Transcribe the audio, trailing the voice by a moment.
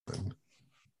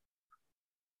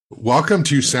Welcome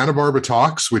to Santa Barbara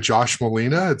Talks with Josh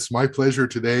Molina. It's my pleasure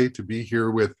today to be here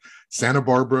with Santa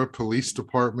Barbara Police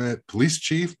Department Police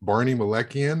Chief Barney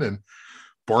Malakian. And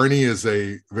Barney is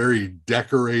a very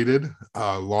decorated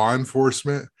law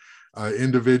enforcement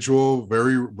individual,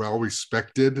 very well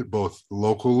respected both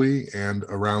locally and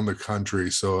around the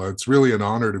country. So it's really an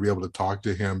honor to be able to talk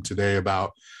to him today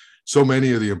about so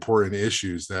many of the important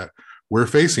issues that we're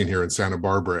facing here in Santa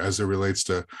Barbara as it relates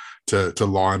to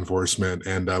law enforcement.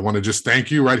 And I want to just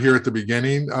thank you right here at the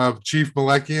beginning, Chief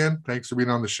Malakian. Thanks for being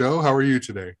on the show. How are you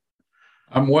today?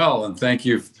 I'm well, and thank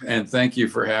you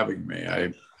for having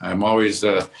me. I'm always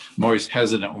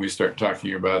hesitant when we start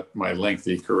talking about my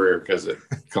lengthy career because it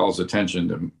calls attention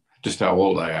to just how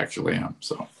old I actually am.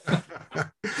 So.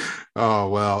 Oh,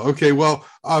 well, okay. Well,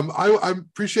 I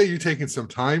appreciate you taking some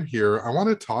time here. I want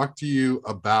to talk to you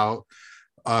about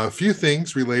a few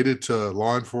things related to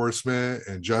law enforcement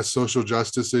and just social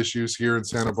justice issues here in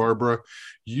Santa Barbara.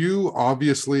 You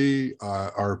obviously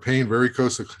are paying very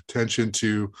close attention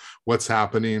to what's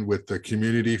happening with the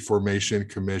Community Formation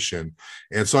Commission.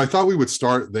 And so I thought we would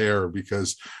start there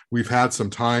because we've had some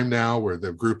time now where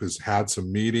the group has had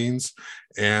some meetings.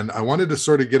 And I wanted to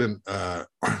sort of get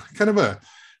kind of a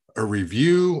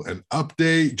review, an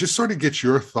update, just sort of get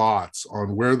your thoughts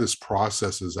on where this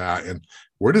process is at and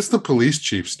where does the police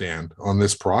chief stand on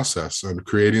this process and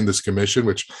creating this commission,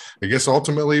 which I guess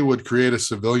ultimately would create a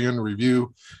civilian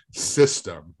review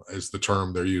system is the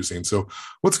term they're using. So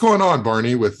what's going on,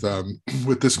 Barney, with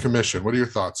this commission? What are your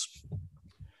thoughts?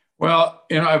 Well,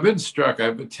 I've been struck.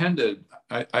 I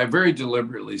very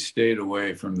deliberately stayed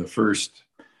away from the first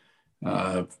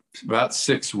about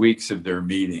 6 weeks of their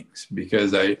meetings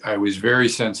because I was very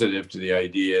sensitive to the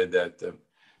idea that the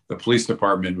police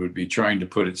department would be trying to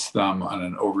put its thumb on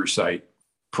an oversight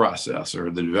process or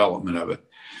the development of it.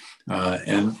 But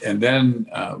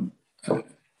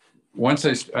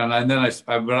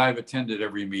I've attended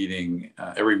every meeting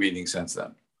since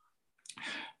then.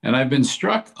 And I've been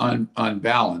struck on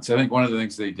balance. I think one of the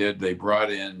things they did, they brought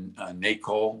in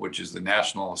NACOL, which is the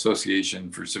National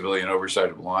Association for Civilian Oversight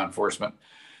of Law Enforcement.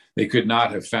 They could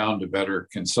not have found a better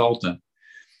consultant.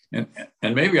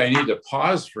 And maybe I need to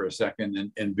pause for a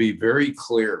second and be very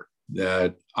clear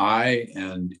that I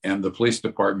and the police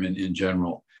department in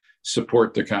general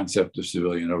support the concept of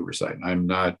civilian oversight.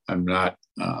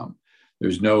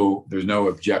 There's no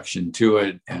objection to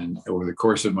it. And over the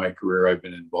course of my career, I've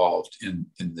been involved in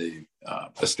the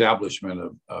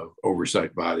establishment of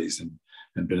oversight bodies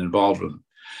and been involved with them.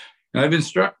 And I've been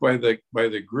struck by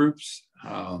the groups.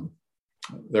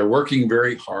 They're working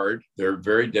very hard. They're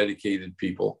very dedicated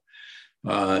people.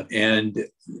 And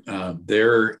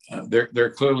they're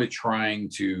clearly trying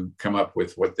to come up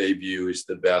with what they view as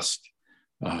the best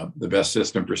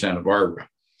system for Santa Barbara.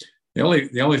 The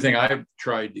only thing I've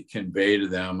tried to convey to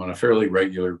them on a fairly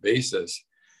regular basis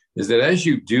is that as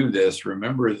you do this,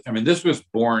 remember, this was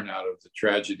born out of the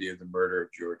tragedy of the murder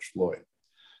of George Floyd.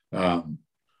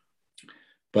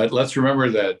 But let's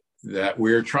remember that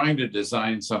we're trying to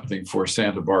design something for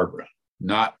Santa Barbara,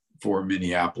 not for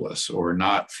Minneapolis or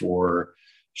not for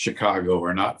Chicago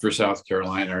or not for South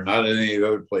Carolina or not any of the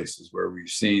other places where we've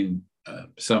seen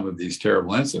some of these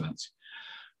terrible incidents.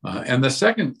 And the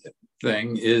second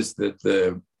thing is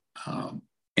that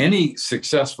any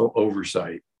successful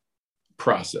oversight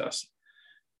process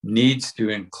needs to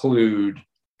include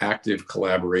active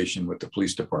collaboration with the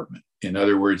police department. In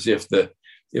other words, if the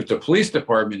police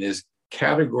department is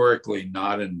categorically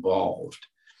not involved,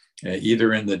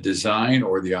 either in the design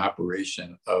or the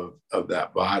operation of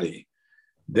that body,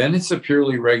 then it's a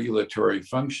purely regulatory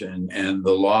function, and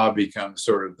the law becomes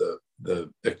sort of the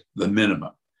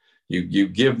minimum. You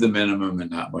give the minimum and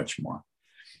not much more.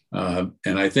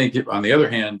 And I think, on the other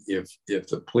hand, if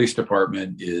the police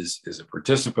department is a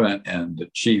participant and the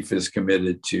chief is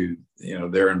committed to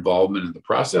their involvement in the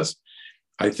process,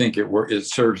 I think it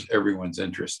serves everyone's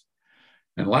interest.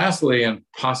 And lastly, and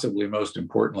possibly most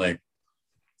importantly,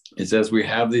 is as we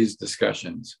have these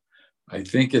discussions, I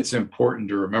think it's important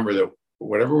to remember that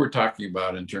whatever we're talking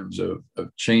about in terms of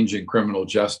changing criminal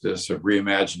justice, of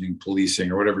reimagining policing,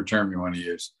 or whatever term you want to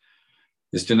use,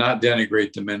 is to not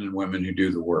denigrate the men and women who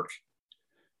do the work,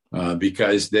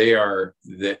 because they are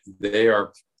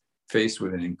faced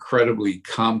with an incredibly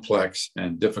complex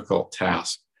and difficult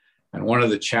task. And one of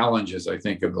the challenges, I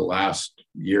think, of the last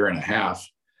year and a half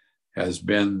has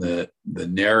been the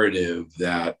narrative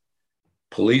that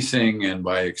policing, and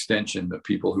by extension, the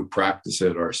people who practice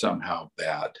it, are somehow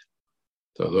bad.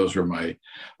 So those are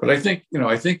but I think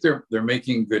they're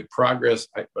making good progress.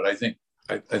 But I think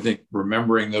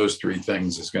remembering those three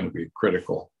things is going to be a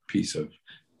critical piece of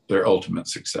their ultimate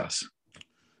success.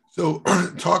 So,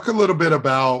 talk a little bit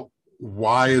about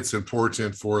why it's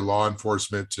important for law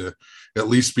enforcement to at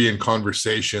least be in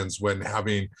conversations when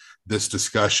having this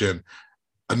discussion.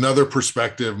 Another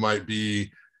perspective might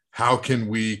be, how can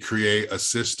we create a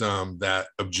system that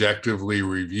objectively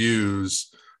reviews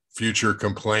future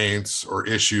complaints or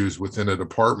issues within a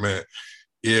department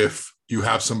if you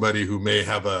have somebody who may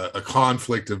have a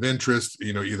conflict of interest,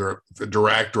 either a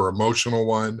direct or emotional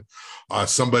one,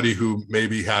 somebody who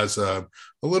maybe has a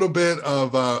little bit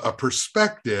of a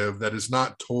perspective that is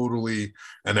not totally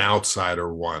an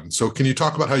outsider one. So can you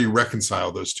talk about how you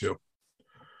reconcile those two?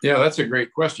 Yeah, that's a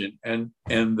great question. And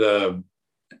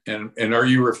are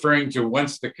you referring to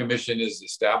once the commission is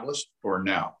established or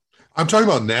now? I'm talking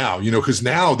about now, because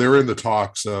now they're in the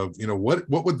talks of,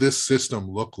 what would this system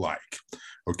look like?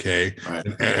 Okay. Right.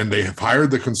 And they have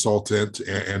hired the consultant,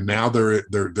 and now they're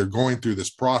going through this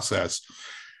process.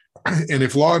 And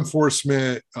if law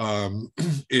enforcement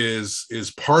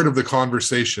is part of the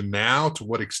conversation now, to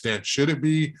what extent should it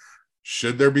be?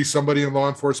 Should there be somebody in law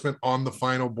enforcement on the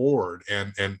final board?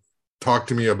 And talk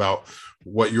to me about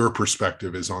what your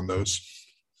perspective is on those.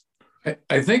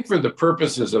 I think for the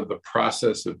purposes of the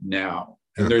process of now,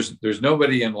 and there's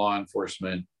nobody in law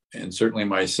enforcement, and certainly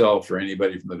myself or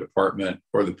anybody from the department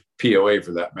or the POA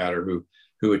for that matter,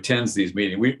 who attends these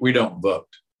meetings. We don't vote.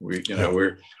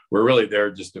 We're really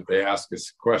there just if they ask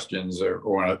us questions or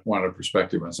want a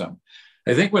perspective on something.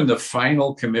 I think when the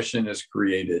final commission is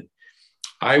created,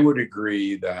 I would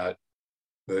agree that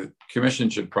the commission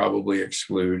should probably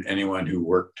exclude anyone who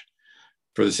worked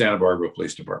for the Santa Barbara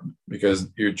Police Department,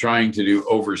 because you're trying to do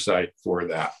oversight for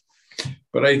that.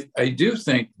 But I do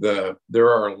think there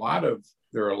are a lot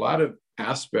of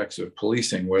aspects of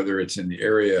policing, whether it's in the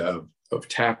area of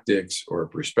tactics or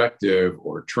perspective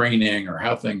or training or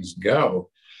how things go,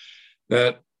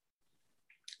 that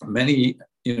many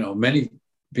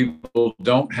people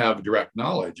don't have direct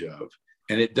knowledge of.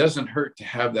 And it doesn't hurt to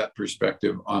have that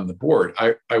perspective on the board.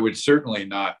 I would certainly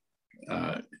not,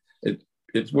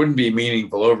 it wouldn't be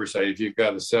meaningful oversight if you've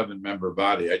got a 7-member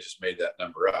body. I just made that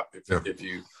number up. If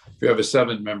you have a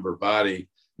 7-member body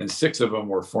and 6 of them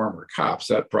were former cops,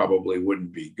 that probably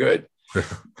wouldn't be good.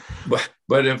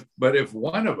 but if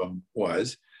one of them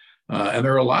was, and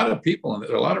there are a lot of people, and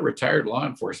there are a lot of retired law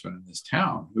enforcement in this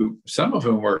town, some of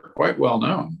whom are quite well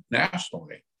known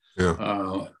nationally,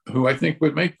 who I think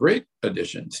would make great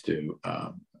additions to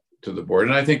the board.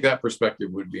 And I think that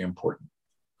perspective would be important.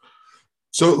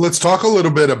 So let's talk a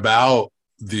little bit about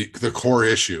the core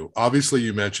issue. Obviously,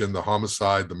 you mentioned the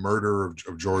homicide, the murder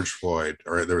of George Floyd.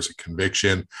 All right, there was a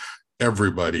conviction.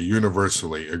 Everybody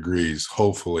universally agrees,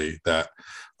 hopefully, that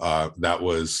that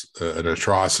was an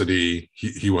atrocity.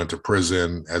 He went to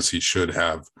prison, as he should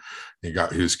have. He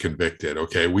was convicted.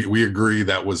 Okay, we agree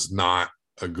that was not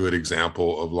a good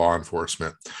example of law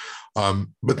enforcement.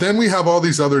 But then we have all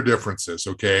these other differences.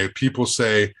 Okay, people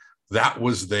say that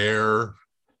was there.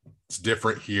 It's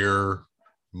different here.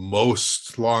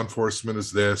 Most law enforcement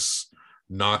is this,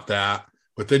 not that.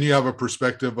 But then you have a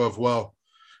perspective of, well,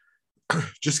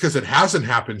 just because it hasn't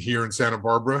happened here in Santa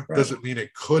Barbara doesn't mean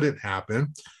it couldn't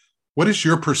happen. What is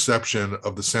your perception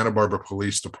of the Santa Barbara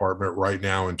Police Department right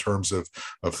now in terms of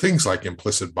things like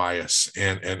implicit bias,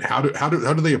 and how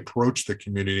do they approach the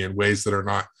community in ways that are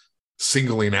not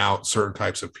singling out certain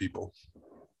types of people?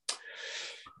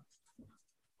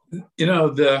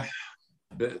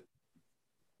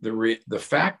 The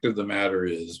fact of the matter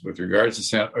is, with regards to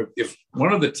Santa, if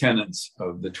one of the tenets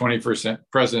of the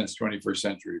President's 21st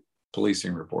Century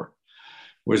Policing Report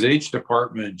was each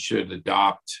department should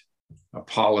adopt a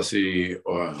policy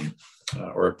or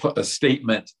a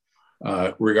statement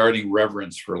regarding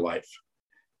reverence for life,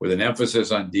 with an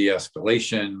emphasis on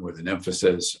de-escalation, with an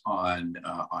emphasis on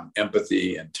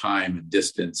empathy and time and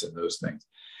distance and those things.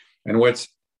 And what's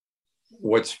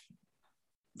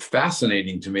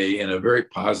fascinating to me in a very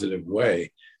positive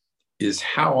way is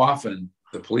how often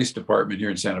the police department here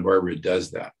in Santa Barbara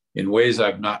does that in ways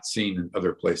I've not seen in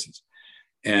other places.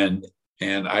 And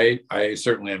I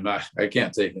certainly am not, I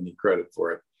can't take any credit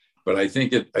for it, but I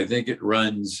think it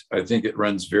runs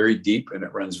very deep, and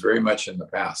it runs very much in the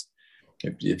past.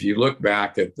 If you look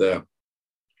back at the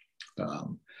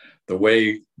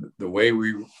way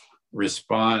we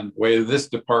respond, way this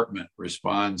department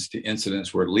responds to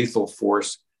incidents where lethal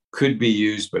force could be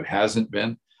used but hasn't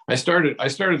been. I started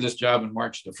this job in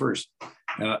March the 1st,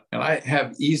 and I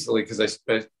have easily, because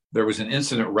there was an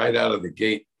incident right out of the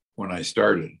gate when I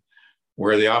started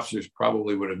where the officers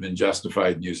probably would have been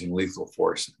justified in using lethal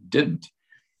force, didn't.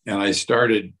 And I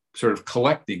started sort of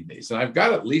collecting these, and I've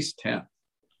got at least 10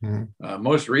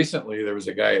 Most recently, there was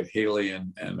a guy at Haley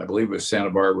and I believe it was Santa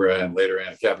Barbara and later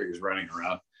Anacapa, who was running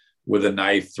around with a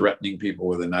knife, threatening people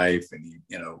with a knife. And he,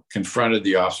 confronted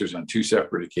the officers on 2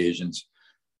 separate occasions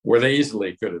where they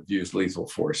easily could have used lethal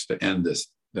force to end this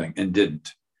thing and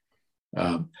didn't.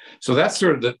 So that's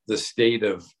sort of the state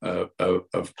of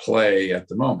play at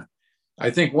the moment. I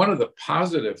think one of the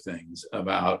positive things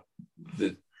about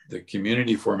the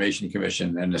Community Formation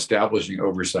Commission and establishing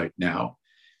oversight now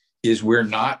is we're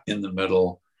not in the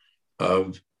middle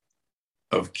of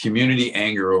community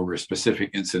anger over a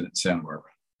specific incident in Santa Barbara.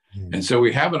 And so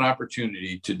we have an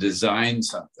opportunity to design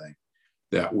something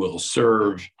that will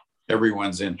serve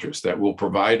everyone's interest, that will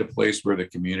provide a place where the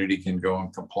community can go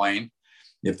and complain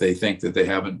if they think that they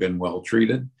haven't been well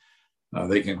treated.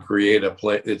 They can create a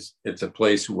place. It's a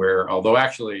place where, although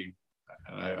actually,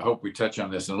 and I hope we touch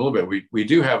on this in a little bit, we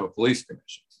do have a police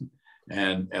commission,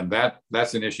 and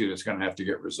that's an issue that's going to have to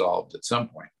get resolved at some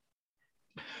point.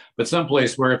 But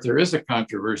someplace where if there is a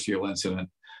controversial incident,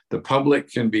 the public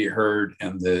can be heard,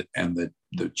 and the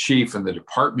chief and the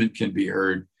department can be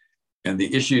heard, and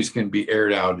the issues can be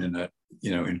aired out in a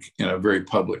very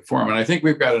public forum. And I think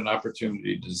we've got an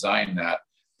opportunity to design that.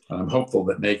 And I'm hopeful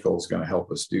that NACOL is going to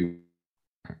help us do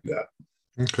that.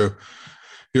 Okay.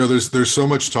 There's so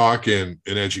much talk in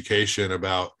education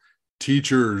about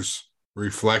teachers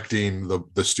reflecting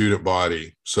the student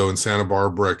body. So in Santa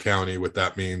Barbara County, what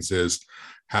that means is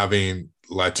having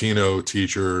Latino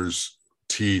teachers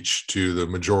teach to the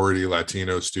majority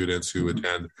Latino students who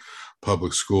attend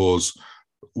public schools.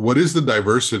 What is the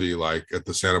diversity like at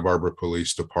the Santa Barbara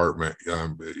Police Department?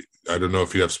 I don't know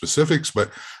if you have specifics,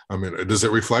 but I mean, does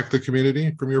it reflect the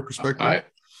community from your perspective?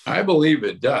 I believe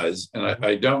it does. And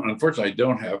unfortunately, I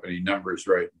don't have any numbers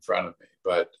right in front of me,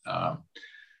 but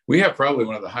we have probably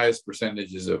one of the highest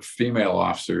percentages of female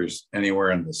officers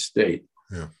anywhere in the state.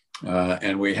 Yeah.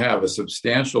 And we have a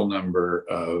substantial number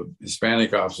of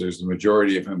Hispanic officers, the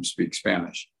majority of whom speak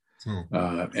Spanish. And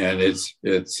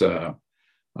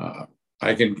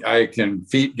I can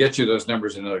get you those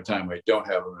numbers another time. I don't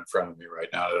have them in front of me right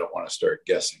now. I don't want to start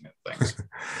guessing at things.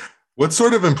 What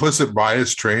sort of implicit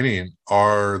bias training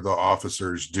are the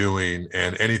officers doing,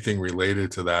 and anything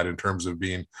related to that in terms of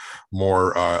being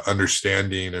more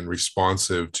understanding and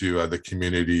responsive to the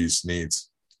community's needs?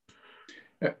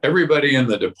 Everybody in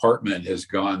the department has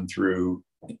gone through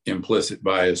implicit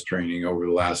bias training over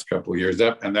the last couple of years.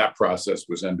 That process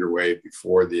was underway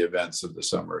before the events of the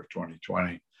summer of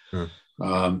 2020.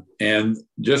 And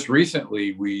just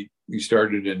recently, we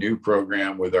started a new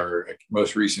program with our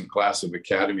most recent class of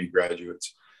academy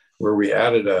graduates, where we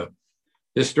added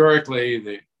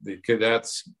historically, the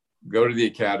cadets go to the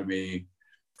academy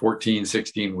 14,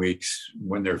 16 weeks.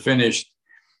 When they're finished,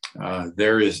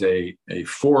 there is a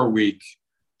 4-week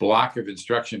block of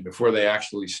instruction before they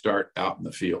actually start out in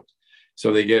the field.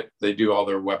 So they do all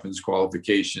their weapons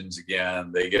qualifications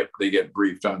again. They get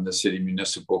briefed on the city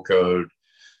municipal code,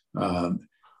 all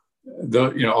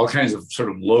kinds of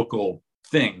sort of local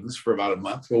things for about a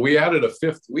month. Well, we added a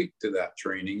 5th week to that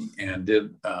training, and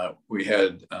we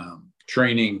had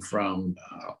training from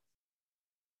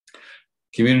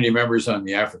community members on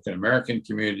the African American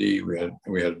community. We had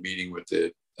a meeting with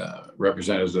the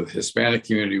representatives of the Hispanic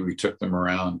community. We took them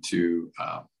around to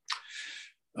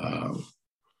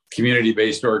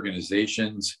community-based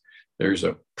organizations. There's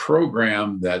a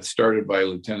program that started by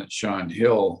Lieutenant Sean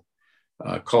Hill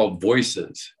called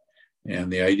Voices.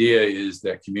 And the idea is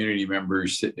that community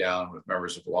members sit down with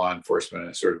members of law enforcement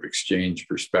and sort of exchange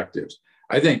perspectives.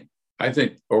 I think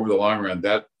over the long run,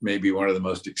 that may be one of the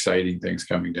most exciting things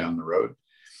coming down the road.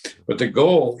 But the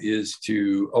goal is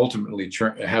to ultimately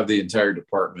have the entire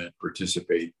department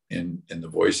participate in the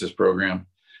Voices program,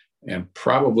 and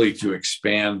probably to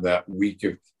expand that week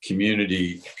of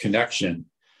community connection.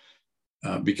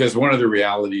 Because one of the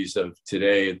realities of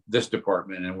today, this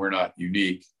department, and we're not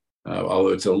unique, although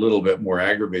it's a little bit more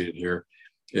aggravated here,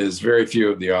 is very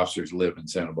few of the officers live in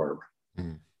Santa Barbara.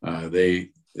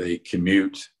 They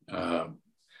commute,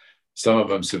 some of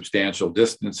them substantial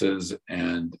distances,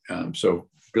 and so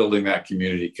building that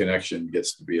community connection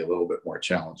gets to be a little bit more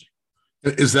challenging.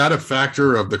 Is that a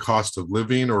factor of the cost of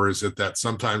living, or is it that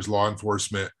sometimes law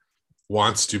enforcement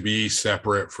wants to be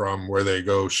separate from where they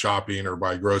go shopping or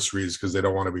buy groceries because they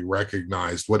don't want to be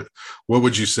recognized? What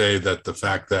would you say that the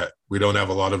fact that we don't have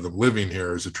a lot of them living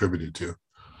here is attributed to?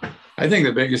 I think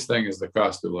the biggest thing is the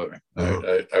cost of living.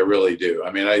 I really do.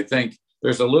 I mean, I think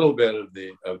there's a little bit of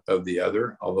the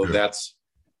other, although that's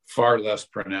far less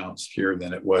pronounced here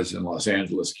than it was in Los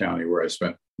Angeles County, where I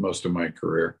spent most of my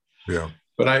career. Yeah.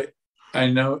 But I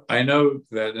know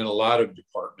that in a lot of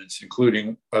departments,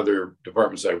 including other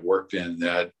departments I've worked in,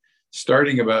 that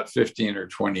starting about 15 or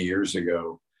 20 years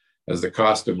ago, as the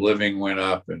cost of living went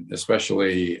up, and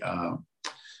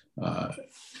uh,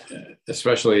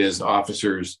 especially as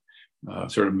officers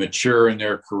sort of mature in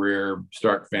their career,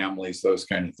 start families, those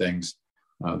kind of things,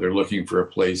 they're looking for a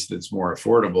place that's more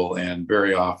affordable. And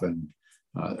very often,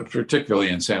 particularly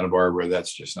in Santa Barbara,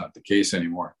 that's just not the case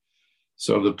anymore.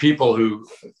 So the people who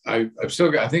I've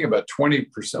still got, I think about 20%,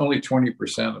 only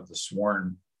 20% of the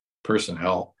sworn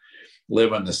personnel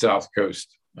live on the south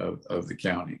coast of the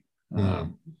county.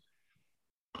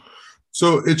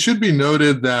 So it should be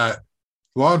noted that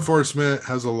law enforcement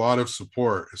has a lot of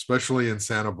support, especially in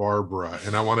Santa Barbara.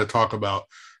 And I want to talk about,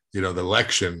 the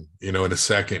election, in a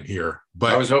second here.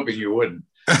 But I was hoping you wouldn't.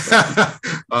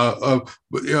 But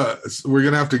yeah, we're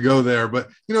gonna have to go there. But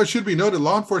it should be noted,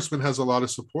 law enforcement has a lot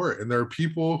of support, and there are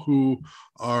people who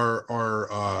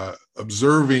are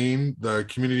observing the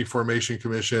Community Formation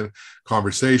Commission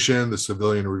conversation, the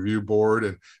Civilian Review Board,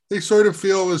 and they sort of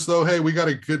feel as though, hey, we got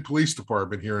a good police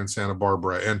department here in Santa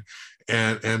Barbara, and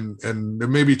there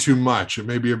may be too much. It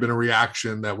may be been a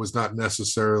reaction that was not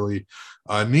necessarily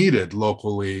needed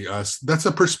locally. That's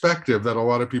a perspective that a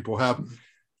lot of people have.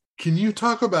 Can you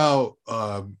talk about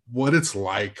what it's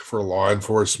like for law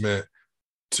enforcement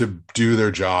to do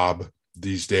their job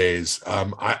these days?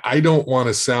 I don't want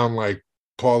to sound like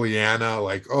Pollyanna,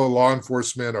 like, oh, law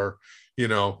enforcement are,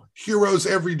 heroes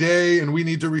every day and we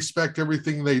need to respect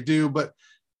everything they do. But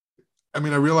I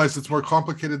mean, I realize it's more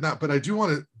complicated than that, but I do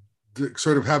want to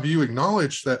sort of have you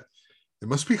acknowledge that it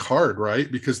must be hard,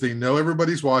 right? Because they know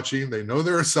everybody's watching. They know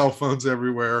there are cell phones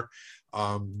everywhere.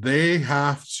 They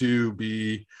have to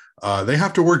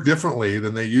work differently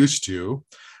than they used to.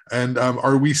 And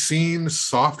are we seeing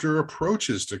softer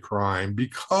approaches to crime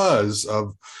because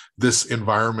of this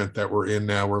environment that we're in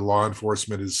now, where law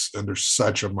enforcement is under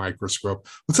such a microscope?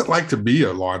 What's it like to be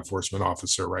a law enforcement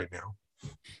officer right now?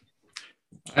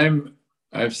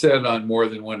 I've said on more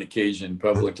than one occasion,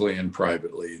 publicly and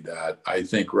privately, that I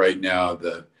think right now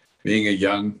being a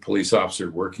young police officer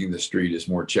working the street is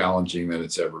more challenging than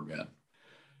it's ever been.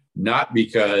 Not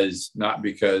because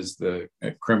the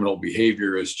criminal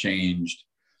behavior has changed,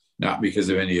 not because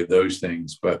of any of those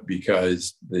things, but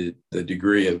because the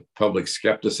degree of public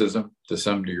skepticism to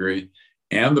some degree,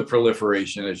 and the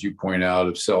proliferation, as you point out,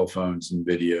 of cell phones and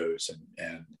videos,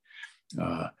 and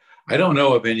I don't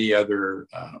know of any other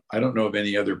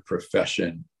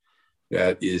profession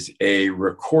that is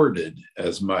recorded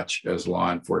as much as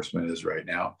law enforcement is right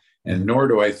now, and nor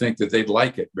do I think that they'd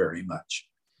like it very much.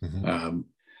 Mm-hmm.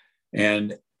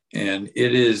 And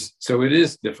it is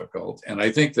difficult. And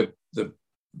I think that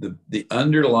the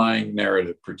underlying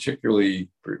narrative, particularly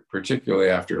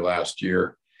after last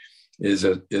year, is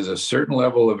a certain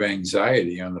level of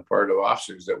anxiety on the part of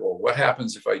officers that, well, what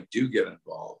happens if I do get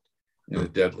involved in a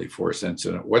deadly force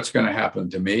incident? What's going to happen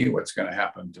to me? What's going to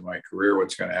happen to my career?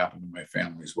 What's going to happen to my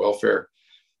family's welfare?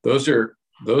 Those are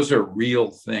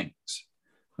real things.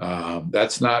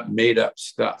 That's not made up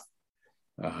stuff.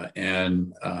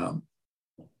 And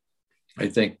I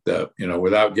think that,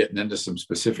 without getting into some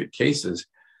specific cases,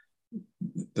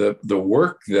 the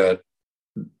work that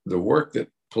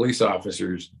police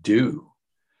officers do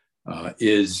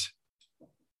is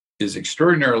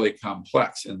extraordinarily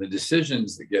complex, and the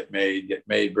decisions that get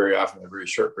made very often in a very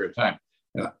short period of time.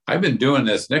 I've been doing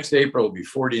this. Next April will be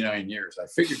 49 years. I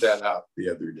figured that out the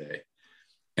other day.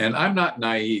 And I'm not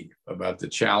naive about the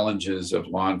challenges of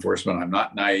law enforcement. I'm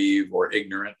not naive or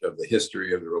ignorant of the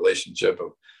history of the relationship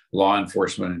of law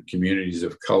enforcement and communities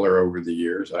of color over the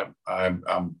years. I'm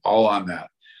all on that.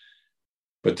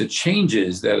 But the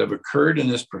changes that have occurred in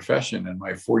this profession in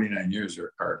my 49 years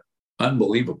are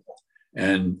unbelievable.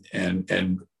 And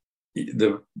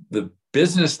the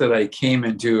business that I came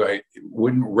into, I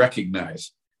wouldn't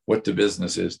recognize what the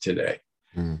business is today.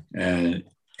 Mm.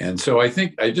 And so I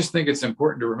just think it's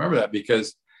important to remember that,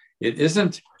 because it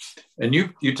isn't, and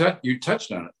you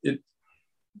touched on it.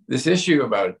 This issue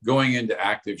about going into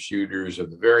active shooters or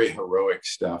the very heroic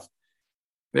stuff,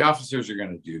 the officers are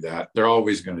going to do that. They're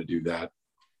always going to do that.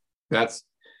 But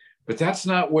that's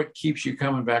not what keeps you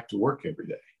coming back to work every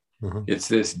day. Mm-hmm. It's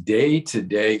this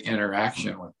day-to-day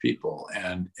interaction with people,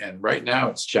 and right now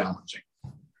it's challenging.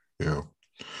 Yeah.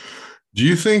 Do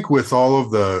you think with all of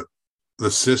the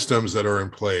systems that are in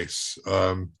place,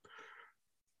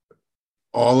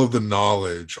 all of the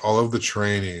knowledge, all of the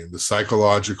training, the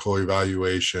psychological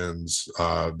evaluations,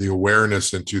 the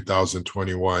awareness in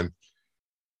 2021,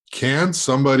 can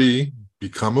somebody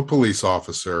become a police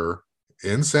officer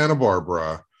in Santa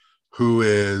Barbara who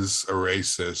is a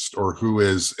racist or who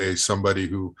is a somebody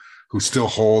who still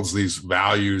holds these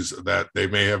values that they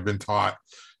may have been taught,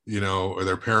 or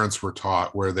their parents were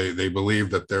taught, where they believe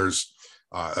that there's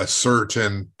a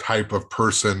certain type of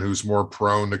person who's more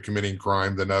prone to committing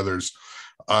crime than others.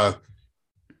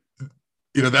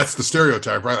 That's the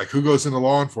stereotype, right? Like, who goes into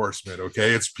law enforcement?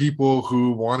 Okay, it's people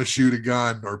who want to shoot a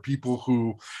gun, or people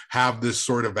who have this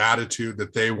sort of attitude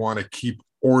that they want to keep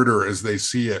order as they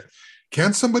see it.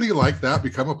 Can somebody like that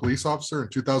become a police officer in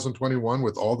 2021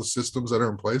 with all the systems that are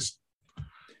in place?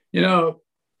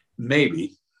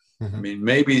 Maybe. Mm-hmm. I mean,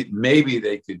 maybe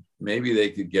they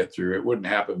could get through. It wouldn't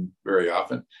happen very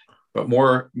often, but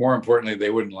more importantly, they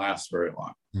wouldn't last very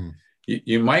long. Mm.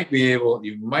 You might be able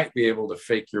to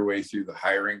fake your way through the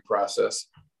hiring process.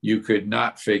 You could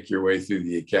not fake your way through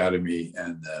the academy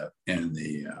and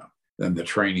the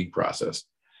training process.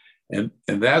 And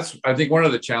that's, I think, one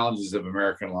of the challenges of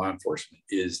American law enforcement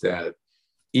is that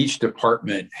each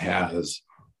department has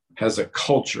a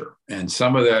culture, and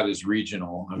some of that is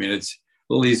regional. I mean, it's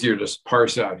a little easier to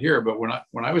parse out here, but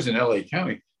when I was in LA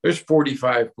County, there's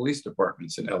 45 police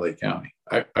departments in LA County.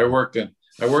 I worked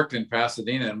in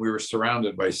Pasadena, and we were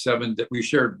surrounded by we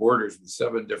shared borders with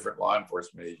 7 different law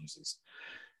enforcement agencies.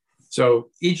 So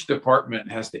each department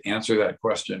has to answer that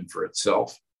question for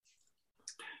itself.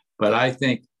 But I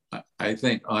think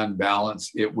on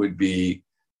balance, it would be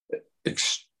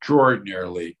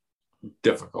extraordinarily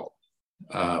difficult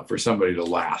for somebody to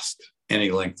last any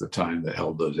length of time that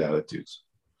held those attitudes.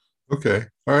 Okay.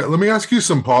 All right. Let me ask you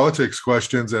some politics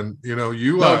questions. And,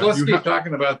 let's keep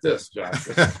talking about this, Josh.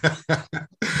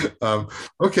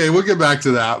 Okay. We'll get back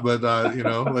to that. But,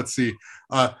 let's see.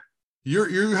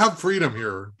 You have freedom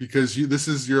here because this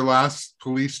is your last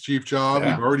police chief job.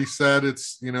 Yeah. You've already said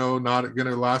it's, not going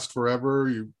to last forever.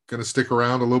 You're going to stick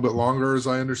around a little bit longer, as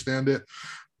I understand it.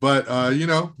 But,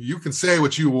 you can say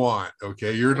what you want.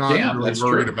 Okay. You're not really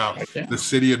worried about the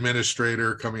city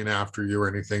administrator coming after you or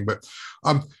anything. But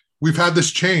we've had this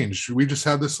change. We just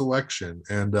had this election,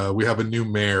 and we have a new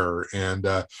mayor. And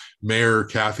Mayor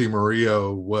Cathy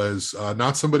Murillo was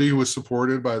not somebody who was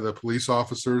supported by the Police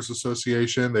Officers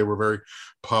Association. They were very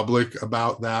public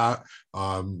about that.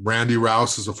 Randy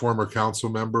Rouse is a former council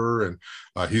member, and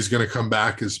he's going to come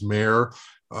back as mayor.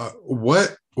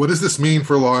 What does this mean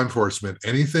for law enforcement?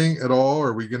 Anything at all?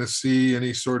 Are we going to see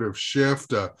any sort of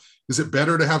shift? Is it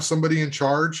better to have somebody in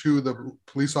charge who the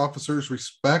police officers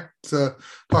respect?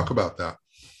 Talk about that.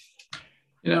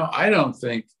 I don't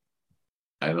think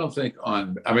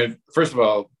first of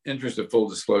all, interest of full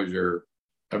disclosure,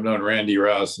 I've known Randy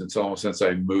Rouse since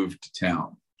I moved to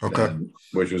town,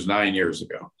 which was 9 years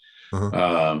ago.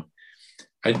 Uh-huh.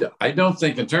 I don't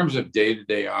think, in terms of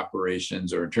day-to-day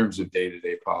operations or in terms of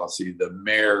day-to-day policy, the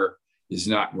mayor is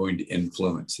not going to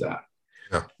influence that.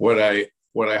 Yeah. What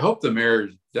I hope the mayor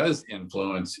does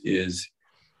influence is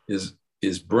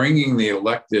bringing the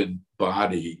elected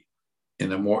body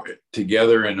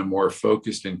together in a more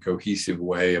focused and cohesive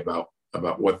way about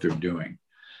what they're doing.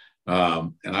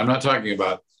 And I'm not talking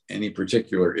about any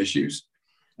particular issues,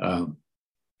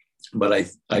 but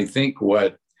I think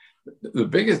what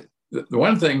the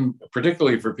one thing,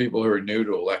 particularly for people who are new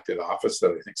to elected office,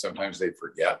 that I think sometimes they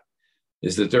forget,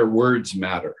 is that their words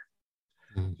matter.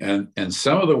 Mm-hmm. And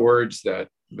some of the words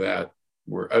that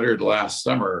were uttered last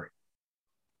summer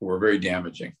were very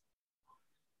damaging.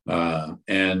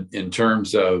 And in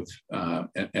terms of,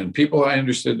 and people, I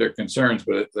understood their concerns,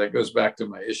 but that goes back to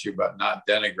my issue about not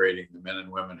denigrating the men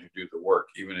and women who do the work,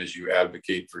 even as you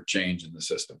advocate for change in the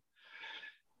system.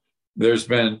 There's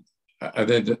been, I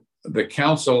think, the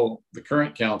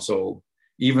current council,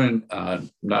 even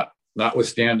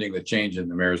notwithstanding the change in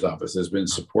the mayor's office, has been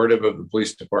supportive of the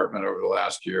police department over the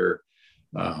last year.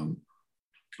 I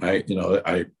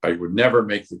would never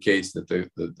make the case that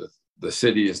the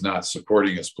city is not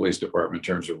supporting its police department in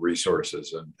terms of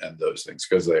resources and those things,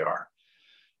 because they are.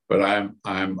 But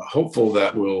I'm hopeful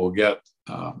that we'll get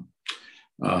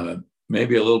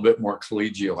maybe a little bit more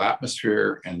collegial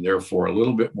atmosphere, and therefore a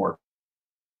little bit more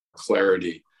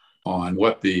clarity on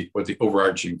what the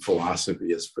overarching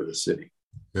philosophy is for the city.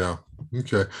 Yeah.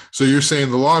 Okay. So you're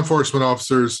saying the law enforcement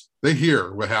officers, they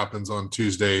hear what happens on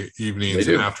Tuesday evenings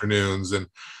and afternoons, and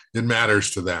it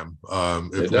matters to them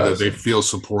whether they feel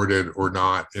supported or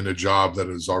not in a job that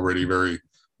is already very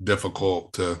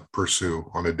difficult to pursue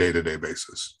on a day-to-day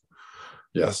basis.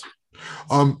 Yes.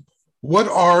 What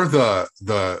are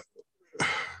the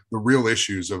real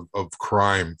issues of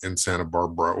crime in Santa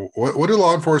Barbara? What do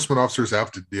law enforcement officers have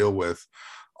to deal with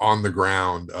on the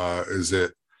ground? Is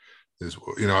it is,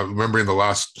 remembering the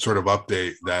last sort of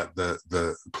update that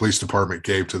the police department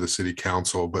gave to the city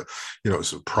council, but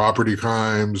so property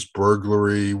crimes,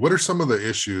 burglary, what are some of the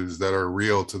issues that are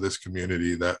real to this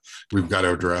community that we've got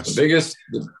to address? The biggest,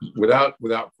 without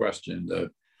question,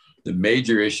 the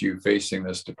major issue facing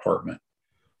this department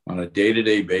on a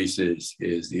day-to-day basis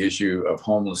is the issue of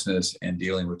homelessness and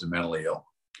dealing with the mentally ill.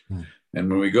 And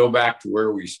when we go back to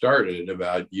where we started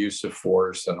about use of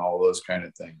force and all those kind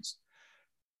of things,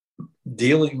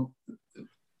 dealing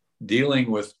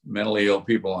with mentally ill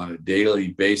people on a daily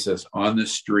basis on the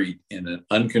street in an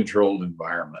uncontrolled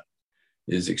environment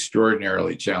is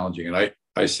extraordinarily challenging. And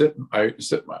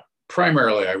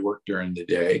primarily I work during the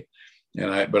day,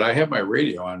 but I have my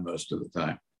radio on most of the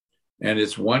time. And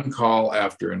it's one call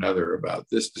after another about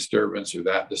this disturbance or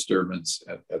that disturbance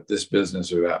at this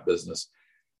business or that business.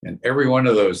 And every one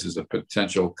of those is a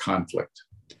potential conflict.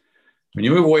 When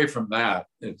you move away from that,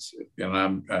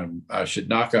 I should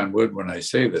knock on wood when I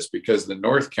say this, because the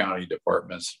North County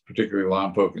departments, particularly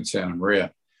Lompoc and Santa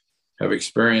Maria, have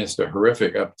experienced a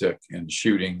horrific uptick in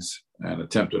shootings and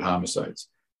attempted homicides.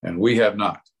 And we have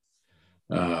not.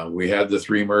 We had the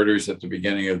 3 murders at the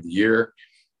beginning of the year.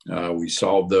 We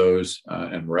solved those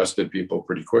and arrested people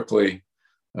pretty quickly.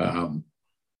 The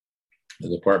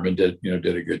department did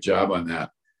a good job on that.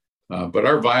 But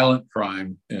our violent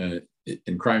crime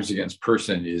in crimes against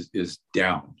person is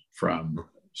down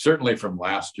certainly from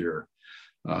last year.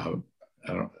 I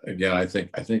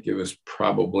think it was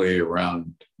probably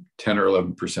around 10 or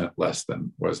 11% less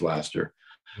than was last year.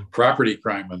 Property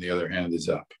crime, on the other hand, is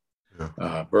up.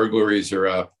 Burglaries are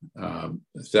up.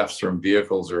 Thefts from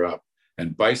vehicles are up.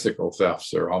 And bicycle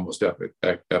thefts are almost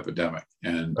epidemic.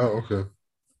 And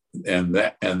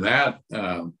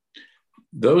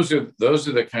those are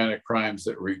the kind of crimes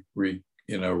that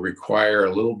require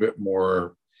a little bit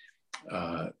more.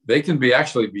 They can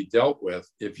actually be dealt with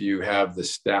if you have the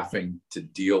staffing to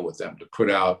deal with them, to put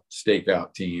out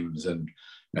stakeout teams and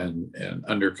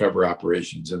undercover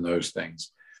operations and those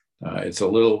things. It's a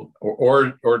little,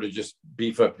 or to just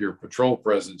beef up your patrol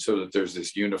presence so that there's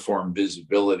this uniform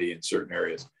visibility in certain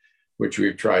areas, which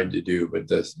we've tried to do, but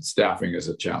the staffing is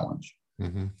a challenge.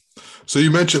 Mm-hmm. So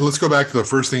you mentioned, let's go back to the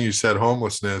first thing you said,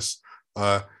 homelessness.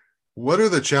 What are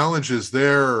the challenges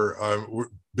there?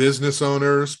 Business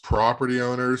owners, property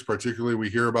owners, particularly, we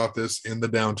hear about this in the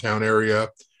downtown area,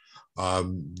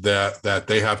 that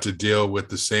they have to deal with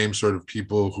the same sort of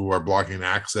people who are blocking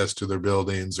access to their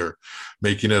buildings or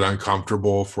making it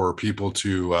uncomfortable for people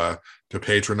to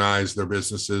patronize their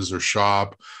businesses or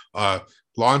shop.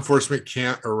 Law enforcement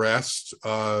can't go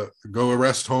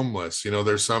arrest homeless.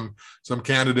 There's some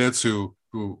candidates who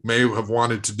may have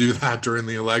wanted to do that during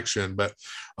the election, but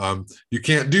you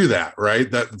can't do that, right?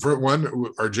 That, for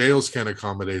one, our jails can't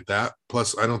accommodate that.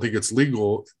 Plus, I don't think it's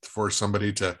legal for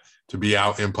somebody to be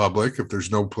out in public if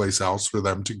there's no place else for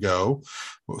them to go.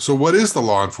 So what is the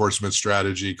law enforcement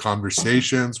strategy?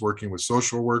 Conversations, working with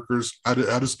social workers? How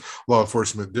does law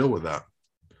enforcement deal with that?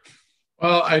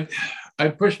 Well,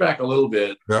 I'd push back a little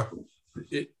bit. Yeah.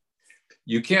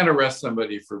 You can't arrest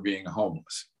somebody for being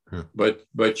homeless,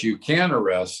 but you can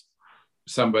arrest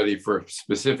somebody for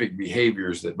specific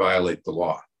behaviors that violate the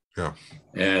law. Yeah.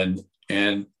 And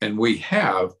we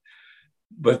have,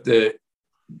 but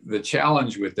the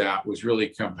challenge with that was really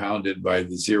compounded by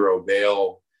the zero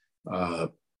bail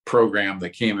program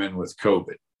that came in with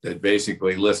COVID, that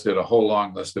basically listed a whole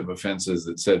long list of offenses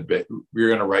that said we're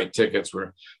going to write tickets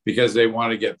because they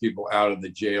want to get people out of the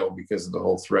jail because of the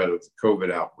whole threat of the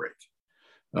COVID outbreak.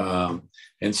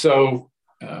 And so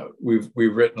we've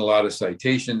written a lot of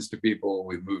citations to people.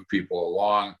 We've moved people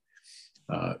along.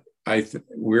 I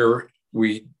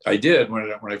did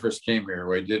when I first came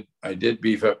here. I did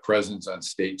beef up presence on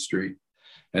State Street,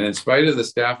 and in spite of the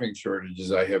staffing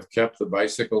shortages, I have kept the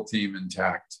bicycle team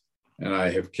intact, and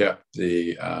I have kept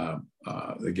the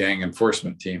gang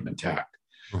enforcement team intact,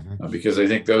 because I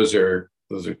think those are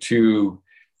 2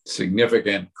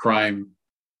 significant crime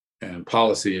and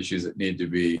policy issues that need to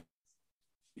be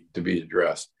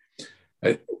addressed.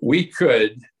 We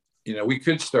could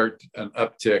start an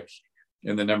uptick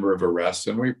in the number of arrests,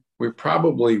 and we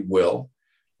probably will.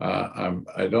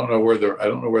 I don't know where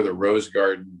the Rose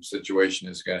Garden situation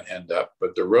is going to end up,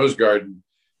 but the Rose Garden,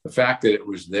 the fact that it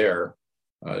was there,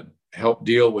 helped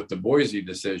deal with the Boise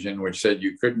decision, which said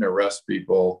you couldn't arrest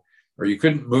people or you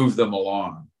couldn't move them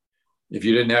along if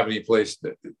you didn't have any place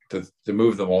to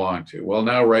move them along to. Well,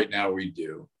 right now we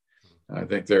do. I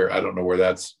think I don't know where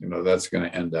that's going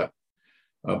to end up.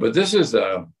 But this is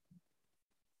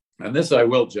and this I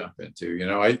will jump into.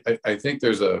 I think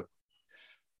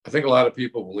a lot of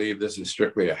people believe this is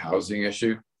strictly a housing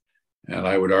issue. And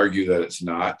I would argue that it's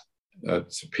not.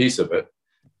 It's a piece of it,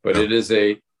 but it is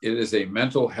a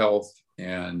mental health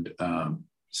and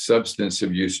substance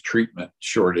abuse treatment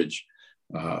shortage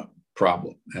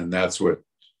problem, and that's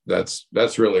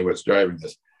really what's driving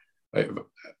this.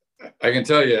 I can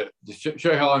tell you, to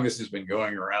show you how long this has been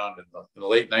going around. In the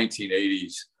late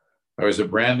 1980s, I was a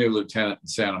brand new lieutenant in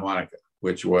Santa Monica,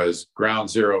 which was ground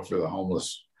zero for the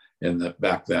homeless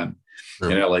back then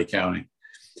in LA County.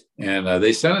 And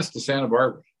they sent us to Santa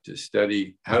Barbara to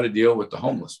study how to deal with the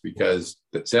homeless, because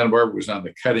Santa Barbara was on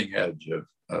the cutting edge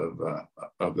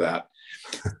of that.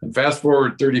 And fast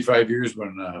forward 35 years,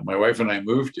 when my wife and I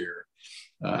moved here,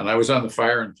 and I was on the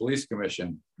Fire and Police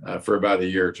Commission for about a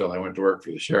year till I went to work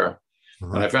for the sheriff.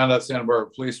 And I found out Santa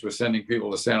Barbara Police was sending people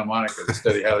to Santa Monica to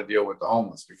study how to deal with the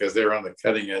homeless, because they were on the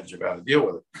cutting edge of how to deal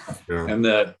with it. Yeah. And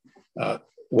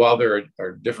while there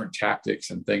are different tactics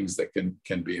and things that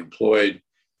can be employed,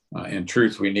 in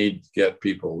truth, we need to get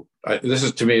people. This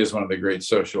is, to me, is one of the great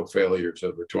social failures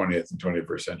of the 20th and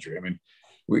 21st century. I mean,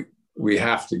 we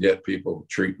have to get people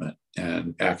treatment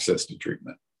and access to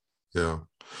treatment. Yeah.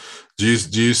 Do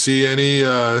you see any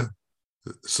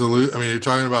salute? I mean, you're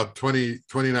talking about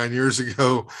 29 years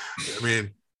ago. I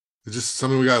mean, it's just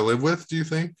something we got to live with, do you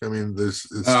think? I mean,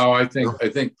 I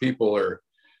think people are,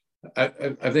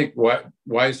 I think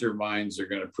wiser minds are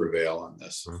going to prevail on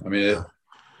this. I mean,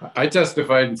 I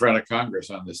testified in front of Congress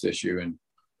on this issue in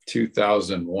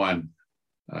 2001.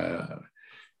 At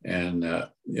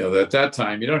that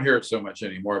time, you don't hear it so much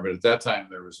anymore, but at that time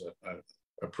there was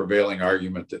a prevailing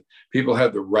argument that people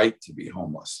had the right to be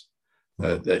homeless,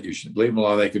 that you should leave them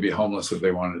alone. They could be homeless if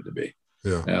they wanted to be.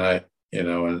 Yeah.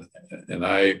 And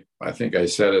I think I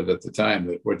said it at the time,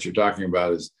 that what you're talking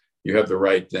about is you have the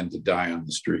right then to die on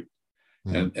the street.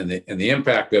 And the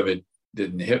impact of it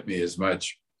didn't hit me as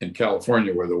much in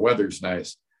California, where the weather's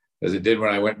nice, as it did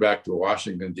when I went back to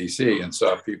Washington, D.C. and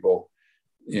saw people,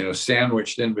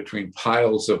 sandwiched in between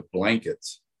piles of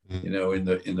blankets, in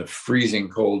the freezing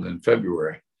cold in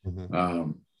February.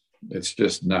 It's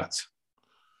just nuts.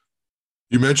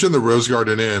 You mentioned the Rose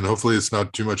Garden Inn. Hopefully it's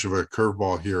not too much of a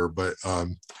curveball here, but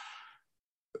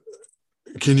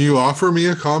can you offer me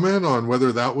a comment on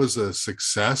whether that was a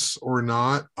success or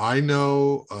not? I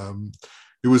know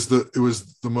it was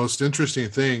the most interesting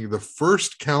thing. The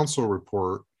first council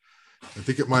report, I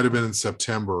think it might have been in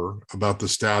September, about the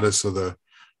status of the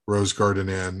Rose Garden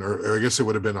Inn, or I guess it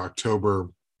would have been October.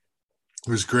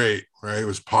 It was great, right? It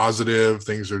was positive.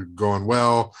 Things are going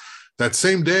well. That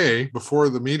same day, before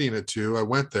the meeting at 2, I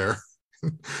went there.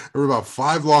 There were about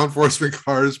 5 law enforcement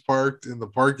cars parked in the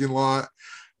parking lot.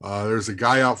 There's a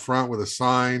guy out front with a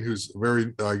sign who's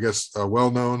very, I guess, a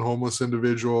well-known homeless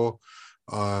individual.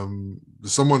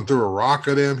 Someone threw a rock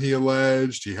at him, he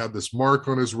alleged. He had this mark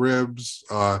on his ribs.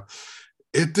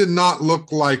 It did not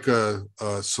look like a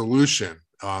solution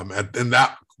in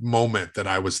that moment that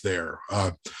I was there.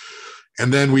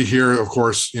 And then we hear, of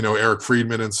course, Eric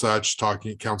Friedman and such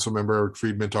council member Eric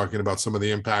Friedman talking about some of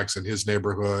the impacts in his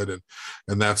neighborhood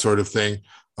and that sort of thing.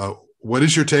 What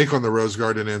is your take on the Rose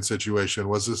Garden Inn situation?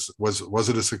 Was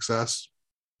it a success?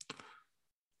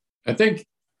 I think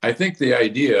the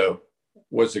idea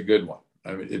was a good one.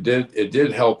 I mean, it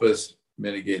did help us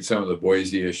mitigate some of the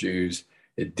Boise issues.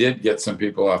 It did get some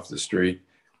people off the street.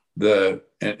 And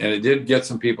it did get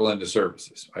some people into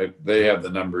services. They have the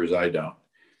numbers, I don't.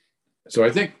 So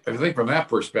I think from that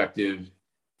perspective,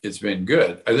 it's been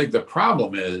good. I think the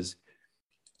problem is,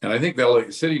 and I think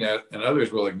CityNet and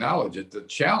others will acknowledge it, the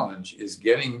challenge is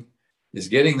getting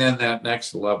then that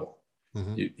next level.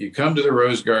 Mm-hmm. You come to the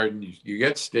Rose Garden, you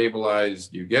get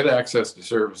stabilized, you get access to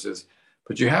services,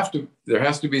 but there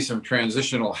has to be some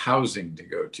transitional housing to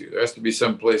go to. There has to be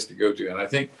some place to go to. And I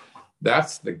think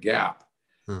that's the gap.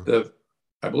 Hmm.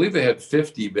 I believe they had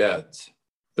 50 beds,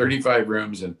 35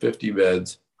 rooms and 50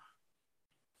 beds.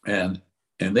 And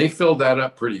they filled that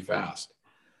up pretty fast.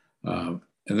 And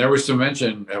there was some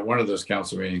mention at one of those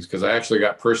council meetings, because I actually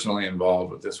got personally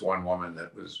involved with this one woman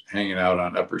that was hanging out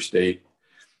on Upper State.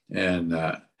 And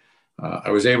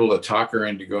I was able to talk her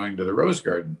into going to the Rose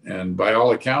Garden. And by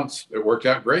all accounts, it worked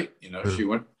out great. She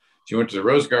went to the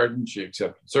Rose Garden, she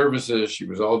accepted services, she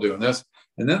was all doing this.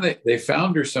 And then they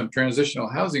found her some transitional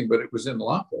housing, but it was in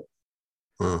Lompoc.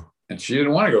 Huh. And she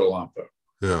didn't want to go to Lompoc.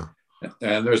 Yeah.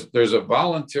 And there's a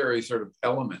voluntary sort of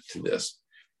element to this.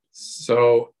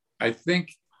 So I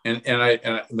think, and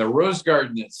the Rose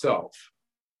Garden itself,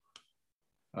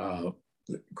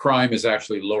 crime is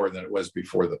actually lower than it was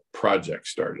before the project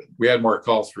started. We had more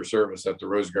calls for service at the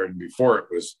Rose Garden before it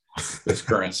was this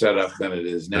current setup than it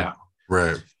is now.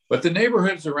 Right. But the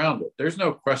neighborhoods around it, there's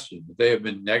no question that they have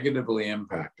been negatively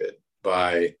impacted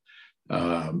by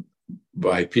um,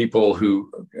 by people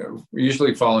who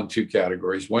usually fall in two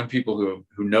categories. One, people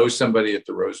who know somebody at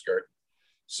the Rose Garden,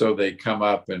 so they come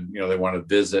up and they want to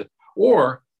visit,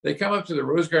 or they come up to the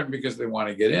Rose Garden because they want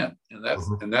to get in,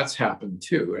 and that's happened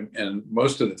too. And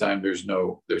most of the time there's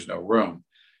no room.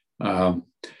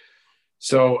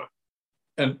 So,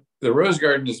 and the Rose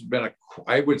Garden has been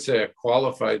I would say, a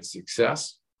qualified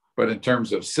success, but in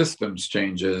terms of systems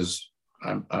changes,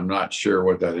 I'm not sure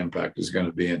what that impact is going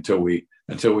to be until we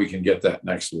can get that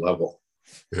next level.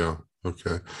 Yeah.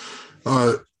 Okay.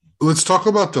 Let's talk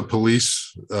about the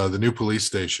police, the new police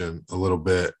station a little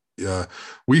bit.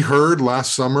 We heard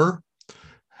last summer,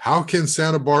 how can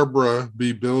Santa Barbara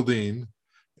be building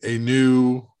a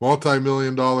new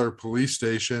multi-million-dollar police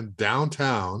station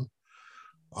downtown?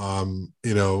 Why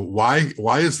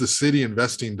is the city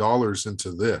investing dollars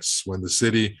into this when the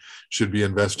city should be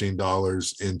investing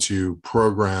dollars into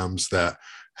programs that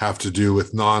have to do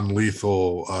with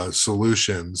non-lethal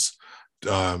solutions,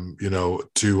 to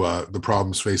the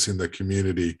problems facing the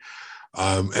community?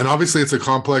 And obviously it's a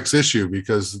complex issue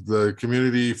because the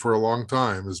community for a long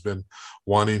time has been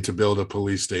wanting to build a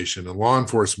police station, and law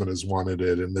enforcement has wanted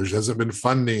it, and there hasn't been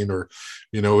funding, or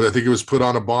I think it was put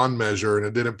on a bond measure and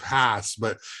it didn't pass.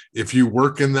 But if you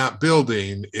work in that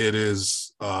building, it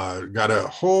is got a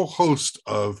whole host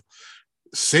of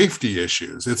safety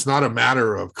issues. It's not a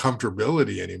matter of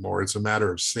comfortability anymore, it's a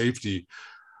matter of safety.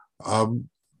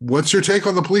 What's your take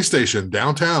on the police station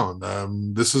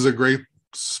downtown? This is a great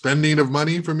spending of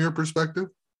money from your perspective?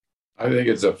 I think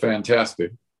it's a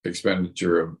fantastic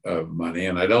expenditure of money,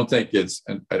 and I don't think the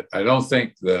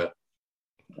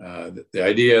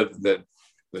idea that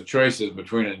the choices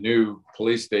between a new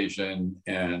police station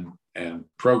and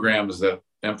programs that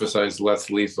emphasize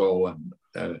less lethal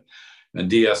and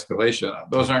de-escalation,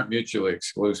 those aren't mutually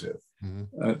exclusive.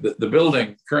 Mm-hmm.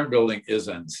 The current building is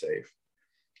unsafe,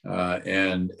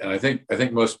 and I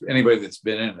think most anybody that's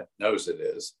been in it knows it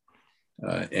is.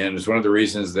 And it's one of the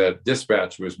reasons that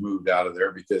dispatch was moved out of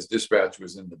there, because dispatch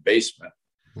was in the basement.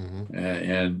 Mm-hmm.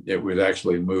 And it was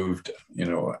actually moved,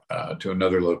 to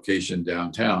another location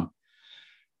downtown.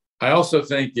 I also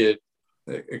think a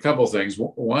couple of things.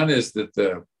 One is that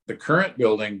the current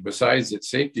building, besides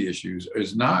its safety issues,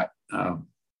 is not,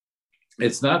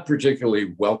 it's not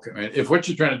particularly welcome. If what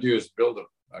you're trying to do is build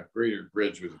a greater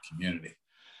bridge with the community,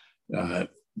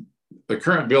 the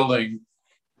current building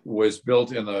was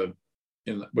built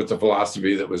with the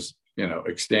philosophy that was,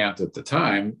 extant at the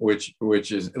time, which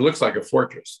is, it looks like a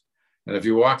fortress. And if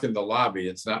you walk in the lobby,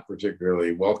 it's not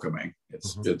particularly welcoming.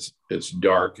 It's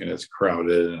dark and it's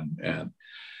crowded. And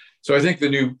so I think the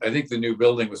new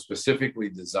building was specifically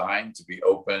designed to be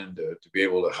open, to be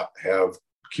able to have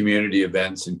community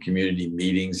events and community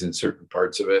meetings in certain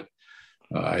parts of it.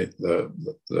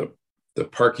 The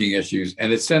parking issues,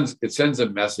 and it sends a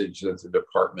message that the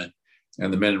department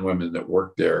and the men and women that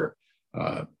work there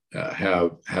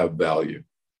have value.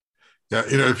 Yeah,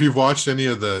 if you've watched any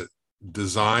of the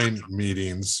design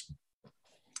meetings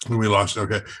when we launched,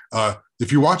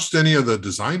 if you watched any of the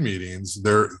design meetings,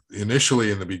 there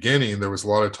initially in the beginning there was a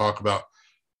lot of talk about,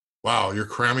 wow, you're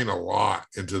cramming a lot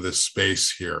into this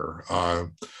space here.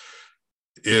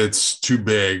 It's too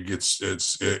big. It's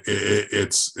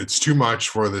too much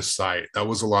for this site. That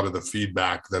was a lot of the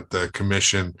feedback that the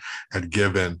commission had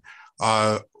given.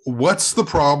 What's the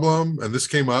problem? And this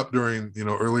came up during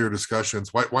earlier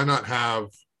discussions. Why not have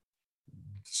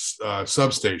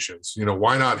substations?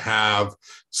 Why not have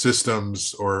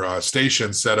systems or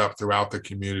stations set up throughout the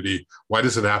community? Why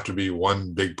does it have to be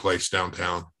one big place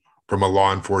downtown from a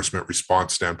law enforcement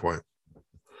response standpoint?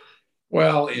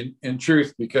 Well, in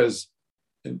truth, because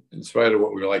in spite of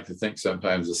what we like to think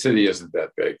sometimes, the city isn't that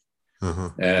big.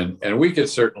 Uh-huh. And we could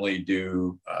certainly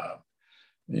do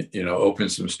open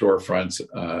some storefronts.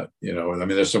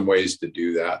 There's some ways to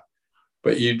do that,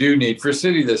 but you do need, for a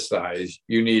city this size,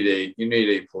 you need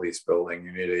a police building.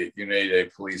 You need a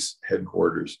police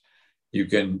headquarters. You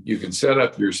can set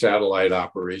up your satellite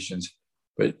operations,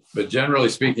 but generally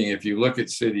speaking, if you look at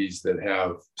cities that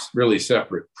have really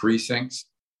separate precincts,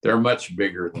 they're much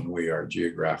bigger than we are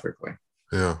geographically.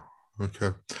 Yeah.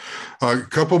 Okay.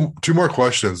 Two more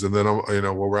questions, and then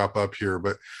we'll wrap up here.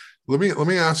 But let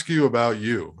me ask you about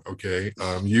you. Okay.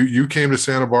 You came to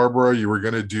Santa Barbara. You were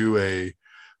going to do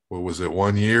what was it,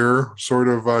 1 year sort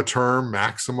of term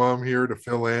maximum here to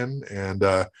fill in. And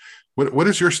what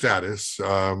is your status?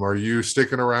 Are you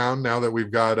sticking around now that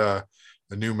we've got a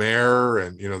new mayor,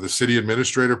 and the city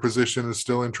administrator position is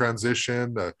still in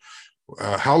transition?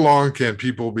 How long can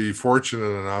people be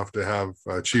fortunate enough to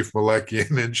have Chief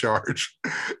Malekian in charge?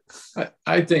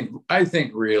 I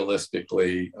think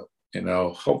realistically,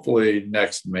 hopefully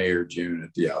next May or June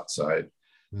at the outside.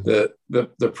 Mm-hmm.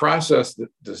 The process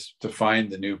to find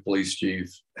the new police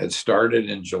chief had started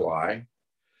in July.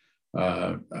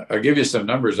 I'll give you some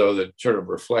numbers, though, that sort of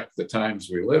reflect the times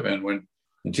we live in. When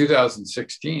in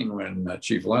 2016, when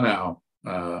Chief Lenau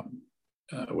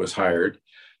was hired,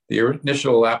 the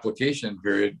initial application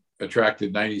period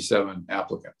attracted 97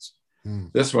 applicants.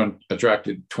 This one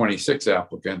attracted 26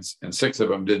 applicants, and 6 of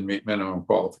them didn't meet minimum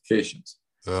qualifications.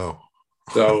 Oh,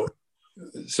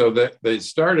 so that they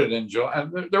started in July.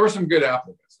 And there were some good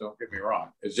applicants, don't get me wrong.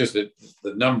 It's just that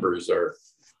the numbers are.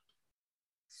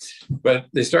 But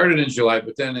they started in July,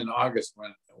 but then in August,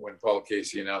 when Paul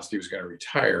Casey announced he was going to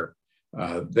retire,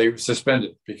 they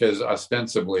suspended, because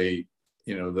ostensibly,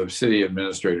 the city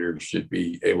administrator should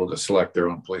be able to select their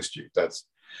own police chief.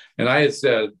 And I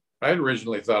had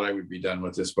originally thought I would be done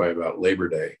with this by about Labor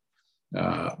Day,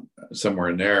 somewhere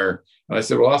in there. And I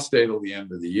said, well, I'll stay till the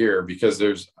end of the year, because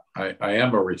I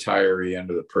am a retiree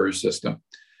under the PERS system,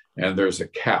 and there's a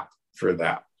cap for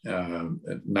that,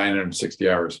 960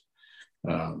 hours.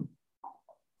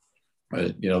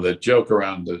 The joke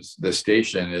around the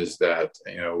station is that,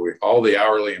 all the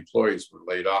hourly employees were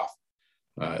laid off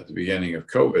at the beginning of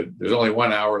COVID. There's only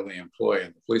one hourly employee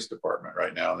in the police department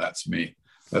right now, and that's me.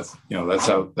 That's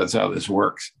how this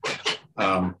works.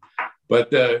 But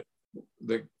the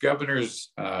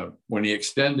governor's, when he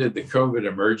extended the COVID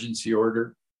emergency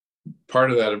order, part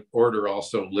of that order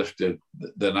also lifted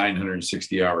the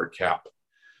 960-hour cap.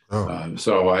 Oh.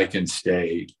 So I can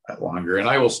stay longer, and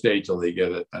I will stay till they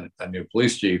get a new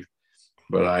police chief.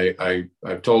 But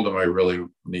I've told them I really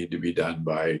need to be done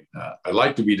by. I'd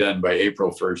like to be done by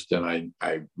April 1st, and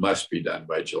I must be done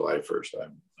by July 1st.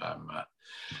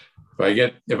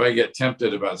 If I get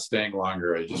tempted about staying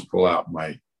longer, I just pull out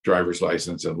my driver's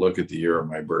license and look at the year of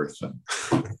my birth, and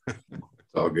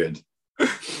it's all good.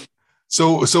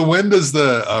 So when does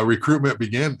the recruitment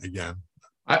begin again?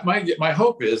 My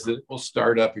hope is that it will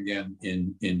start up again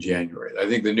in January. I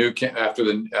think after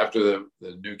the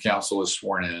new council is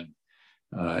sworn in,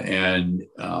 and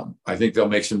I think they'll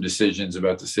make some decisions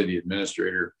about the city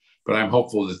administrator. But I'm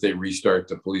hopeful that they restart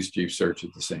the police chief search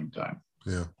at the same time.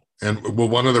 Yeah, and will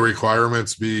one of the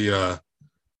requirements be you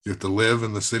have to live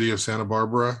in the city of Santa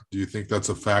Barbara? Do you think that's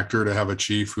a factor to have a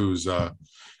chief who's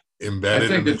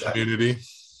embedded in the community?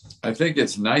 I think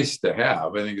it's nice to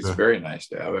have. I think it's very nice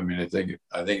to have. I mean, I think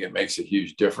it makes a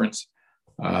huge difference.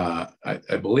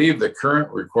 I believe the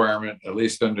current requirement, at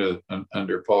least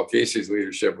under Paul Casey's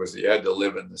leadership, was that you had to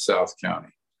live in the South County.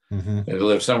 Mm-hmm. You had to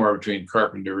live somewhere between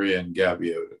Carpinteria and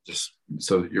Gaviota, just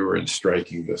so that you were in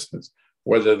striking distance.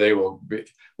 Whether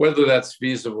that's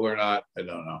feasible or not, I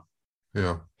don't know.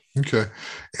 Yeah. Okay.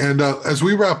 And as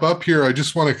we wrap up here, I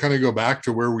just want to kind of go back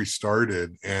to where we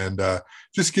started and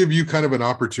just give you kind of an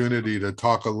opportunity to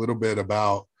talk a little bit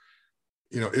about,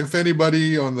 if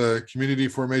anybody on the Community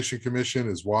Formation Commission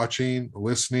is watching,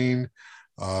 listening,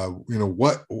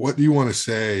 what do you want to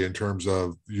say in terms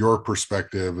of your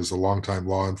perspective as a longtime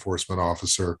law enforcement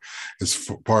officer, as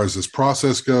far as this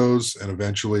process goes and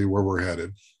eventually where we're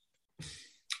headed?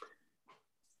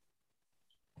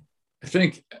 I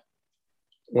think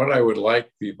what I would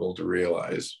like people to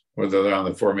realize, whether they're on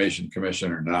the Formation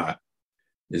Commission or not,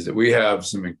 is that we have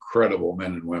some incredible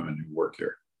men and women who work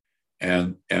here.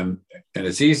 And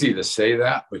it's easy to say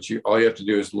that, but all you have to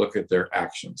do is look at their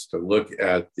actions, to look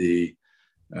at the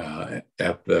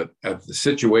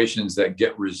situations that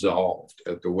get resolved,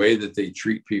 at the way that they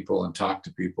treat people and talk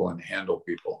to people and handle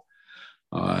people.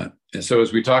 And so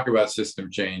as we talk about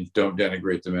system change, don't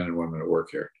denigrate the men and women who work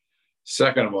here.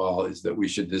 Second of all, is that we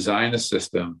should design a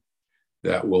system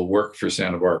that will work for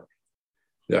Santa Barbara,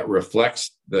 that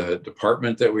reflects the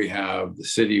department that we have, the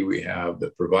city we have,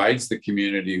 that provides the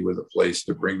community with a place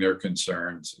to bring their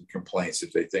concerns and complaints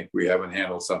if they think we haven't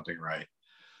handled something right.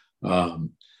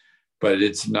 But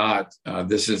it's not,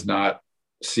 this is not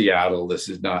Seattle, this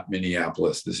is not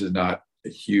Minneapolis, this is not a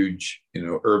huge,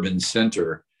 urban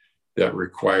center that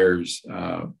requires,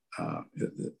 an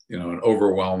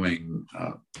overwhelming,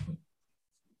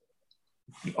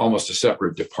 almost a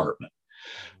separate department.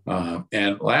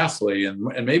 And lastly, and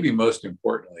maybe most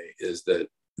importantly, is that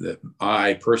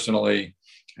I personally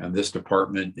and this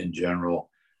department in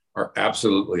general are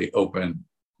absolutely open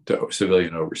to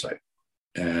civilian oversight.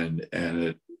 And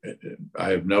I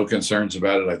have no concerns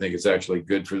about it. I think it's actually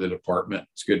good for the department.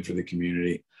 It's good for the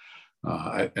community.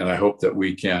 And I hope that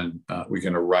we can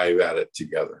arrive at it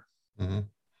together. Mm-hmm.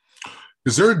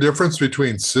 Is there a difference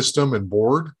between system and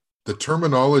board? The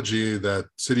terminology that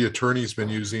city attorney's been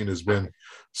using has been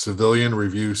civilian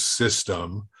review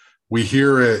system, we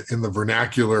hear it in the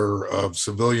vernacular of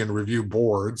civilian review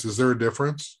boards. Is there a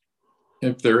difference?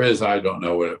 If there is, I don't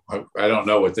know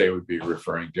what they would be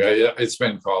referring to. It's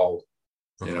been called,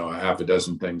 a half a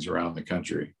dozen things around the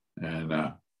country, and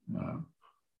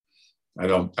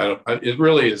it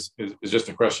really is just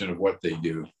a question of what they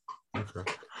do.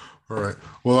 Okay. All right.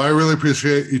 Well, I really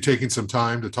appreciate you taking some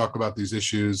time to talk about these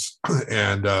issues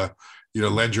and,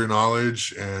 lend your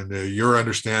knowledge and your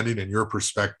understanding and your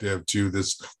perspective to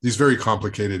these very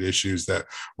complicated issues that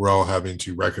we're all having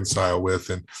to reconcile with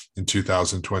in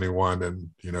 2021. And,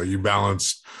 you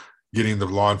balanced getting the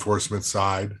law enforcement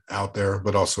side out there,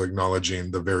 but also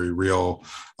acknowledging the very real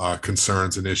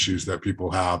concerns and issues that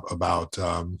people have about,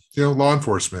 law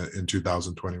enforcement in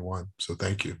 2021. So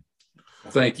thank you.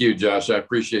 Thank you, Josh. I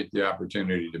appreciate the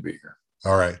opportunity to be here.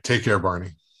 All right. Take care, Barney.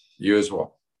 You as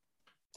well.